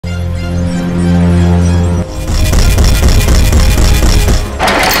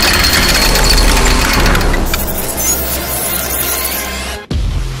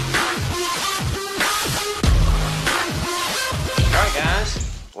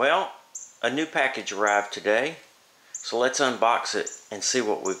Well, a new package arrived today, so let's unbox it and see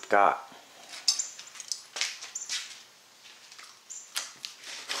what we've got.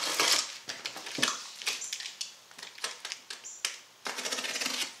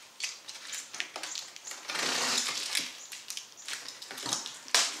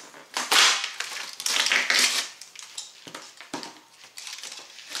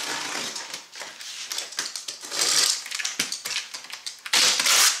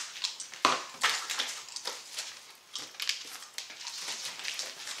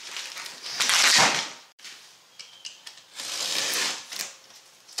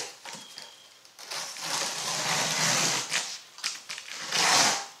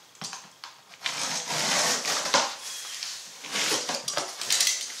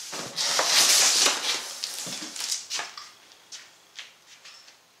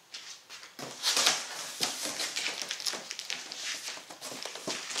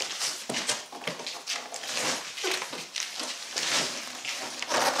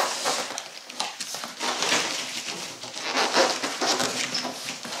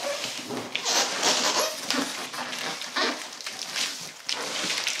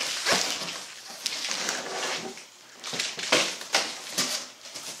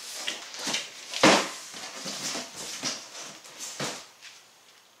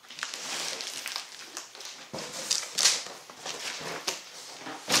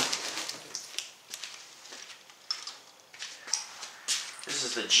 This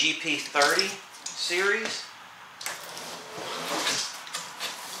is the GP30 series.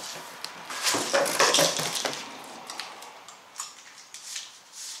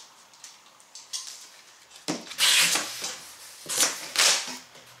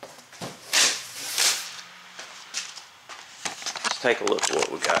 Let's take a look at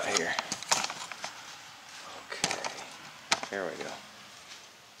what we got here. Okay, here we go.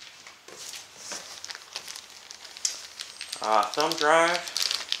 Thumb drive.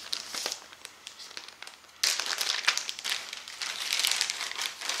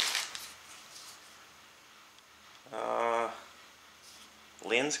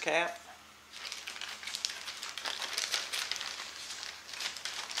 Lens cap.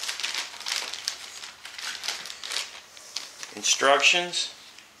 Instructions.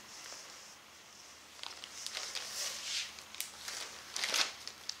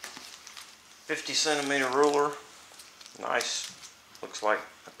 "50cm ruler." Nice. Looks like,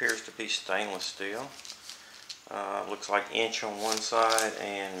 appears to be stainless steel. Looks like inch on one side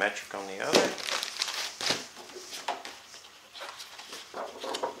and metric on the other.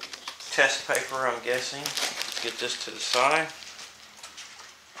 Test paper, I'm guessing. Let's get this to the side.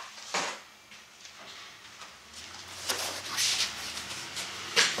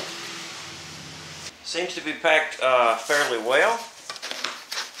 Seems to be packed fairly well.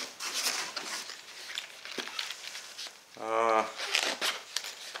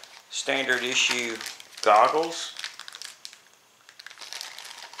 Standard issue goggles.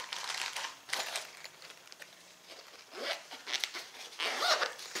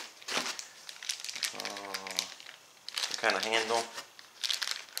 Some kind of handle.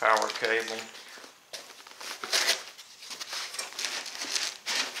 Power cable.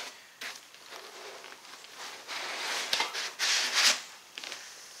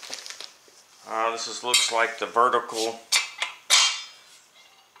 This looks like the vertical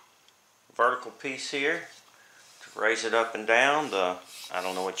piece here to raise it up and down. I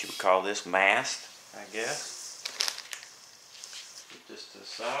don't know what you would call this, mast, I guess. Put this to the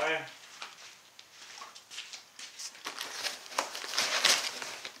side.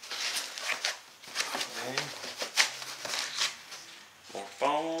 Okay. More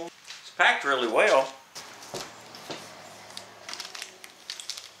foam. It's packed really well.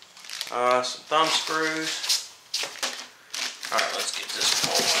 Some thumb screws. Alright, let's get this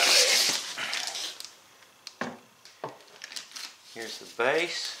foam out of there. Here's the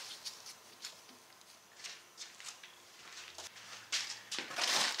base.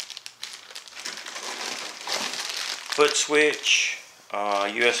 Foot switch,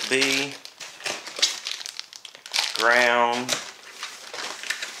 USB, ground,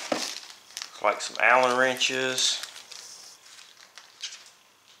 looks like some Allen wrenches.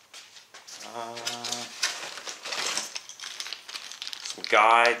 Some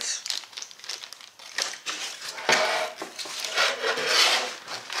guides,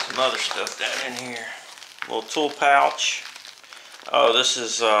 some other stuff down in here. A little tool pouch. Oh, this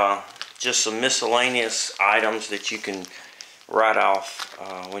is just some miscellaneous items that you can write off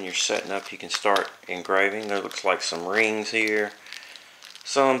when you're setting up. You can start engraving. There looks like some rings here,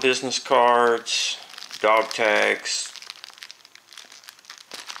 some business cards, dog tags,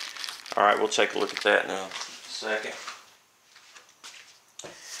 Alright, we'll take a look at that in a second.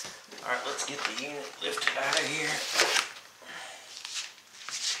 Alright, let's get the unit lifted out of here.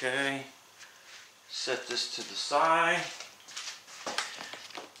 Okay, set this to the side.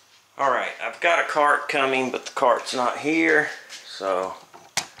 Alright, I've got a cart coming, but the cart's not here, so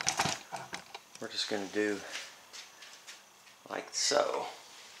we're just going to do like so.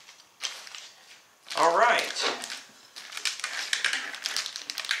 Alright,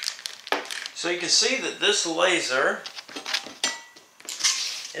 so you can see that this laser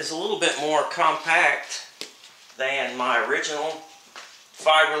is a little bit more compact than my original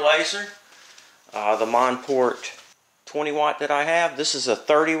fiber laser, the Monport 20 watt that I have. This is a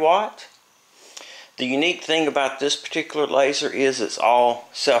 30 watt. The unique thing about this particular laser is it's all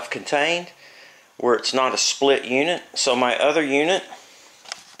self-contained, where it's not a split unit. So my other unit,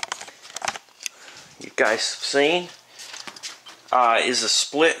 you guys have seen, is a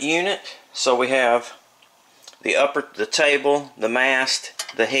split unit. So we have the table, the mast,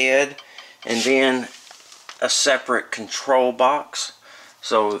 the head, and then a separate control box.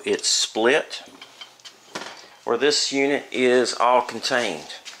 So it's split, where this unit is all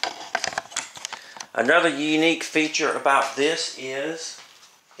contained. Another unique feature about this is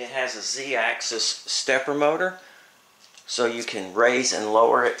it has a Z-axis stepper motor, so you can raise and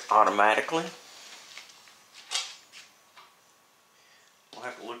lower it automatically. We'll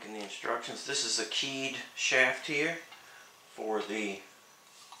have to look in the instructions. This is a keyed shaft here for the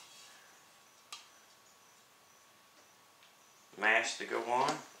mast to go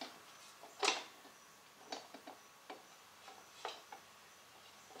on.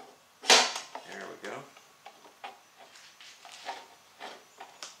 There we go.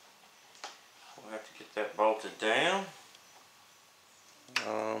 We'll have to get that bolted down.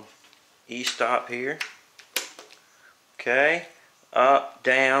 E-stop here. Okay. Up,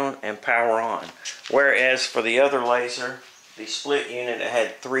 down, and power on. Whereas for the other laser, the split unit, it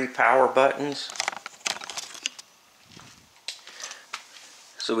had 3 power buttons.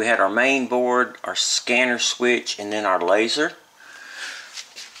 So we had our main board, our scanner switch, and then our laser.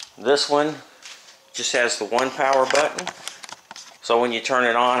 This one just has the 1 power button. So when you turn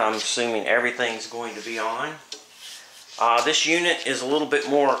it on, I'm assuming everything's going to be on. This unit is a little bit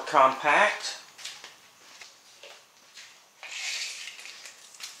more compact.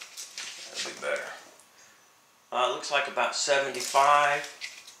 That'll be better. It looks like about 75,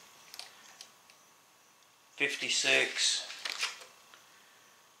 56,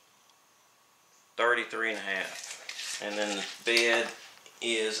 33 and a half. And then the bed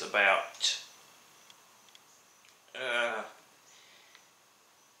is about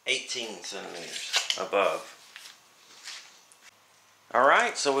 18 centimeters above.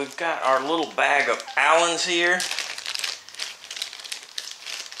 Alright, so we've got our little bag of Allens here.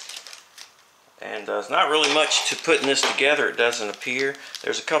 And there's not really much to putting this together, it doesn't appear.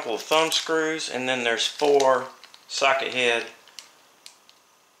 There's a couple of thumb screws, and then there's 4 socket head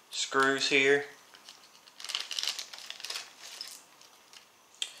screws here.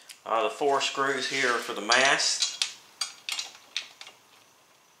 The 4 screws here are for the mast.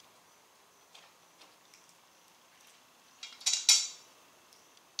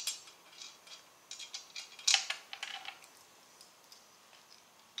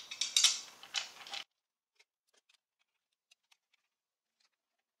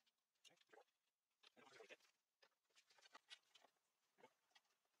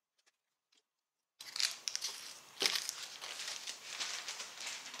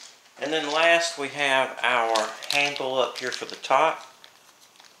 And then last we have our handle up here for the top.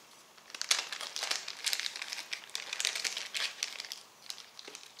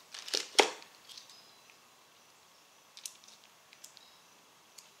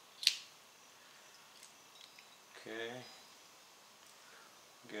 Okay.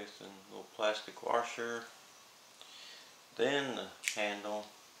 Guessing a little plastic washer. Then the handle.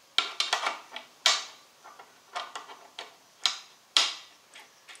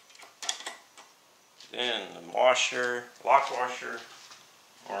 Then the washer, lock washer,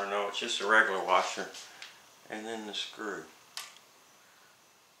 or no, it's just a regular washer, and then the screw,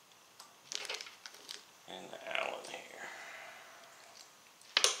 and the Allen here.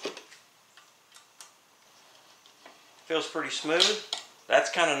 Feels pretty smooth.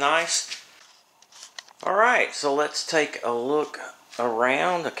 That's kind of nice. Alright, so let's take a look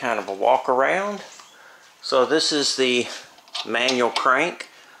around, a kind of a walk around. So this is the manual crank.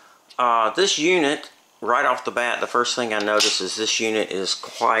 This unit, right off the bat, the first thing I notice is this unit is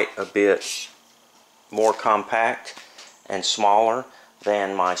quite a bit more compact and smaller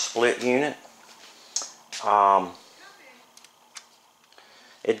than my split unit.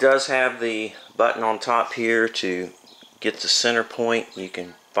 It does have the button on top here to get the center point. You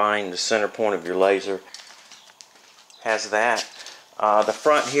can find the center point of your laser. Has that. The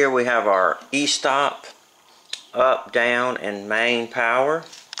front here we have our e-stop, up, down, and main power.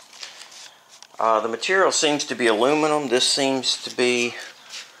 The material seems to be aluminum. This seems to be,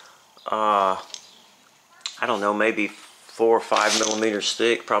 I don't know, maybe 4 or 5 millimeters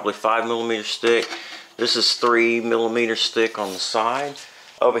thick, probably 5 millimeters thick. This is 3 millimeters thick on the side.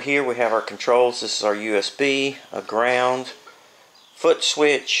 Over here we have our controls. This is our USB, a ground, foot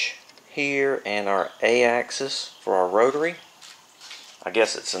switch here, and our A-axis for our rotary. I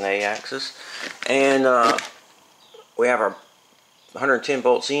guess it's an A-axis. And we have our 110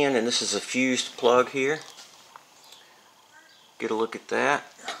 volts in, and this is a fused plug here. Get a look at that.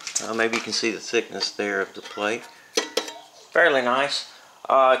 Maybe you can see the thickness there of the plate. Fairly nice.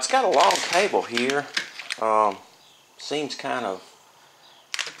 It's got a long cable here. Seems kind of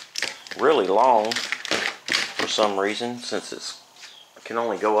really long for some reason, since it can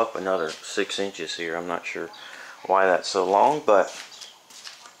only go up another 6 inches here. I'm not sure why that's so long, but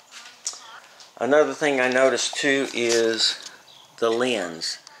another thing I noticed too is the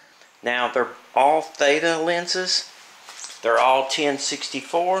lens. Now they're all theta lenses. They're all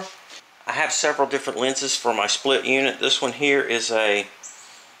 1064. I have several different lenses for my split unit. This one here is a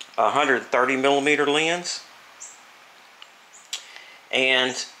 130 millimeter lens,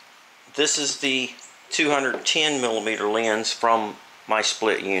 and this is the 210 millimeter lens from my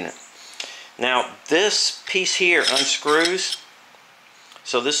split unit. Now this piece here unscrews,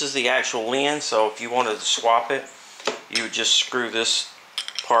 so this is the actual lens. So if you wanted to swap it, you would just screw this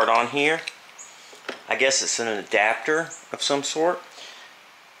part on here. I guess it's an adapter of some sort.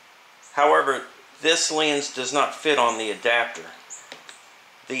 However, this lens does not fit on the adapter.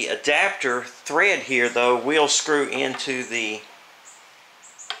 The adapter thread here, though, will screw into the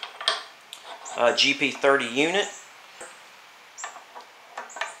GP30 unit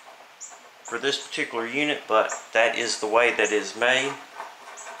for this particular unit, but that is the way that it is made.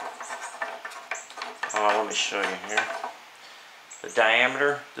 Let me show you here. The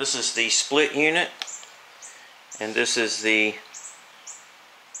diameter. This is the split unit, and this is the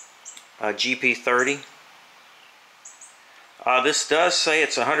GP30. This does say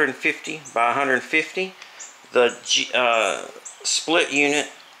it's 150 by 150. The split unit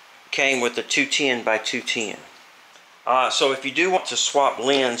came with a 210 by 210. So if you do want to swap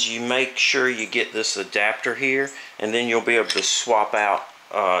lens, you make sure you get this adapter here, and then you'll be able to swap out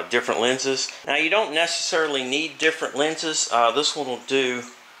different lenses. Now you don't necessarily need different lenses. This one will do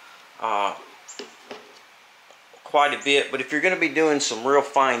quite a bit, but if you're going to be doing some real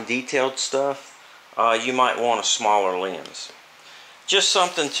fine detailed stuff, you might want a smaller lens. Just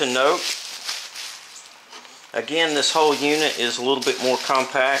something to note. Again, this whole unit is a little bit more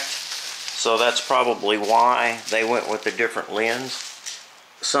compact, so that's probably why they went with a different lens.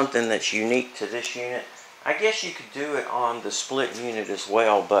 Something that's unique to this unit. I guess you could do it on the split unit as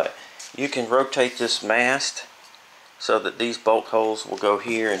well, but you can rotate this mast so that these bolt holes will go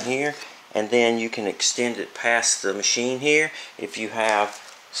here and here, and then you can extend it past the machine here if you have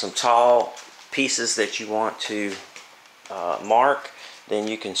some tall pieces that you want to mark. Then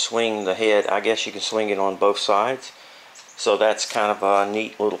you can swing the head. I guess you can swing it on both sides, so that's kind of a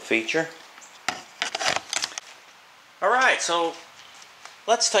neat little feature. Alright, so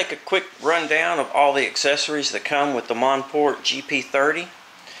let's take a quick rundown of all the accessories that come with the Monport GP30.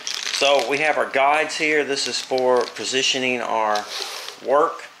 So we have our guides here. This is for positioning our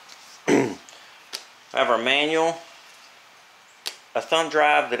work. We have our manual, a thumb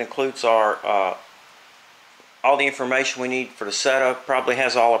drive that includes our all the information we need for the setup. Probably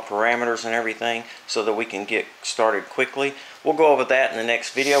has all our parameters and everything so that we can get started quickly. We'll go over that in the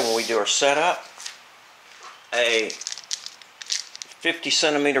next video when we do our setup. A 50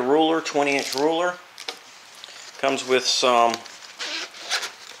 centimeter ruler, 20-inch ruler. Comes with some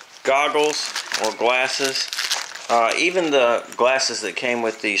goggles or glasses. Even the glasses that came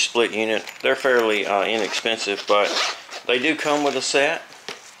with the split unit, they're fairly inexpensive, but they do come with a set.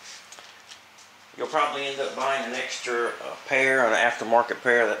 You'll probably end up buying an extra pair, an aftermarket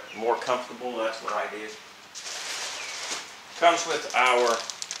pair that's more comfortable. That's what I did. Comes with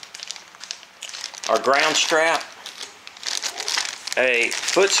our ground strap, a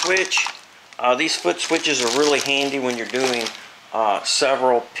foot switch. These foot switches are really handy when you're doing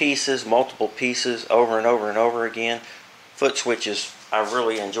several pieces, multiple pieces over and over and over again. Foot switches, I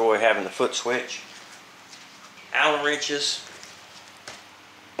really enjoy having the foot switch. Allen wrenches,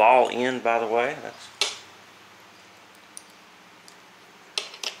 ball end, by the way. That's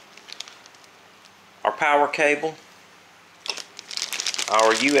our power cable,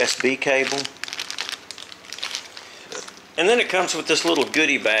 our USB cable. And then it comes with this little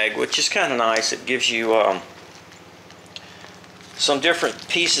goodie bag, which is kind of nice. It gives you some different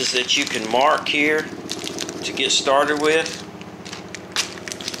pieces that you can mark here to get started with.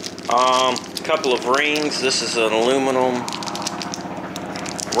 A couple of rings. This is an aluminum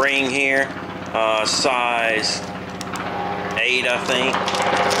ring here, size 8, I think.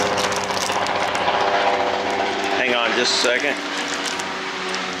 Hang on just a second.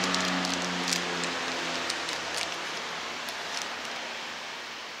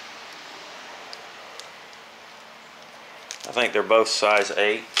 I think they're both size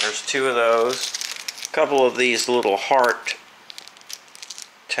 8. There's 2 of those. A couple of these little heart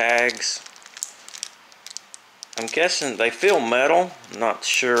tags. I'm guessing they feel metal. I'm not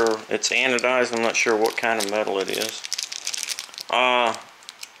sure. It's anodized. I'm not sure what kind of metal it is.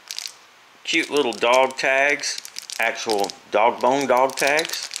 Cute little dog tags. Actual dog bone dog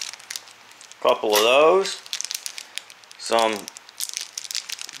tags. A couple of those.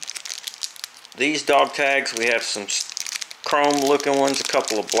 These dog tags. We have some chrome looking ones, a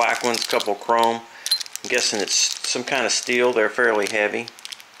couple of black ones, a couple of chrome. I'm guessing it's some kind of steel. They're fairly heavy.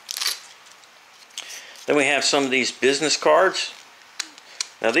 Then we have some of these business cards.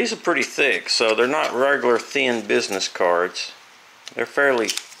 Now these are pretty thick, so they're not regular thin business cards. They're fairly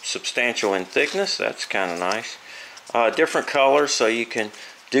substantial in thickness. That's kind of nice. Different colors, so you can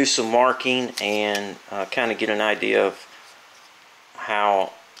do some marking and kind of get an idea of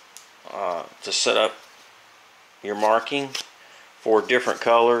how to set up your marking for different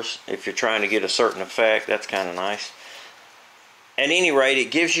colors. If you're trying to get a certain effect, that's kind of nice. At any rate,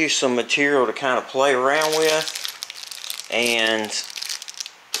 it gives you some material to kind of play around with and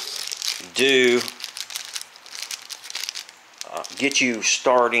get you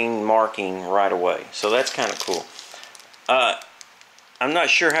starting marking right away. So that's kind of cool. I'm not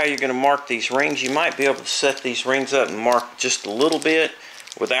sure how you're going to mark these rings. You might be able to set these rings up and mark just a little bit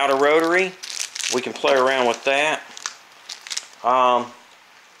without a rotary. We can play around with that.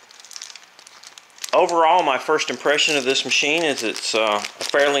 Overall, my first impression of this machine is it's a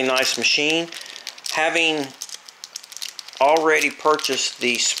fairly nice machine. Having already purchased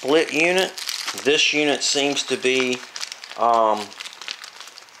the split unit, this unit seems to be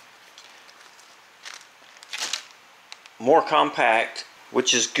more compact,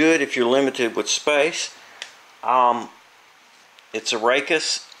 which is good if you're limited with space. It's a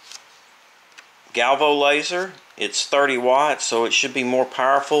Raycus Galvo laser. It's 30 watts, so it should be more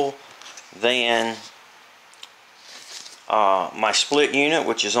powerful than my split unit,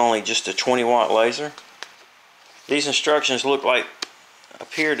 which is only just a 20 watt laser. These instructions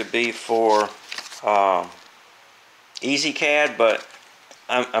appear to be for EasyCAD, but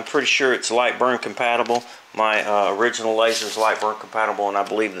I'm pretty sure it's light burn compatible. My original laser is light burn compatible, and I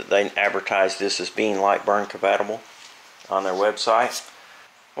believe that they advertise this as being light burn compatible on their website.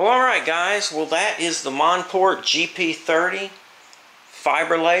 Well, alright guys, well that is the Monport GP30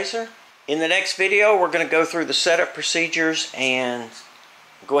 fiber laser. In the next video, we're going to go through the setup procedures and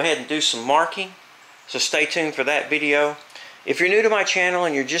go ahead and do some marking. So stay tuned for that video. If you're new to my channel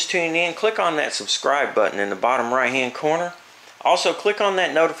and you're just tuning in, click on that subscribe button in the bottom right hand corner. Also click on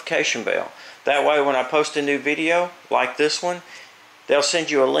that notification bell. That way when I post a new video like this one, they'll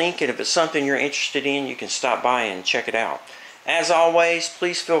send you a link, and if it's something you're interested in, you can stop by and check it out. As always,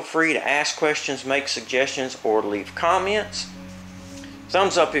 please feel free to ask questions, make suggestions, or leave comments.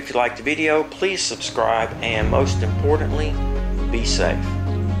 Thumbs up if you liked the video, please subscribe, and most importantly, be safe.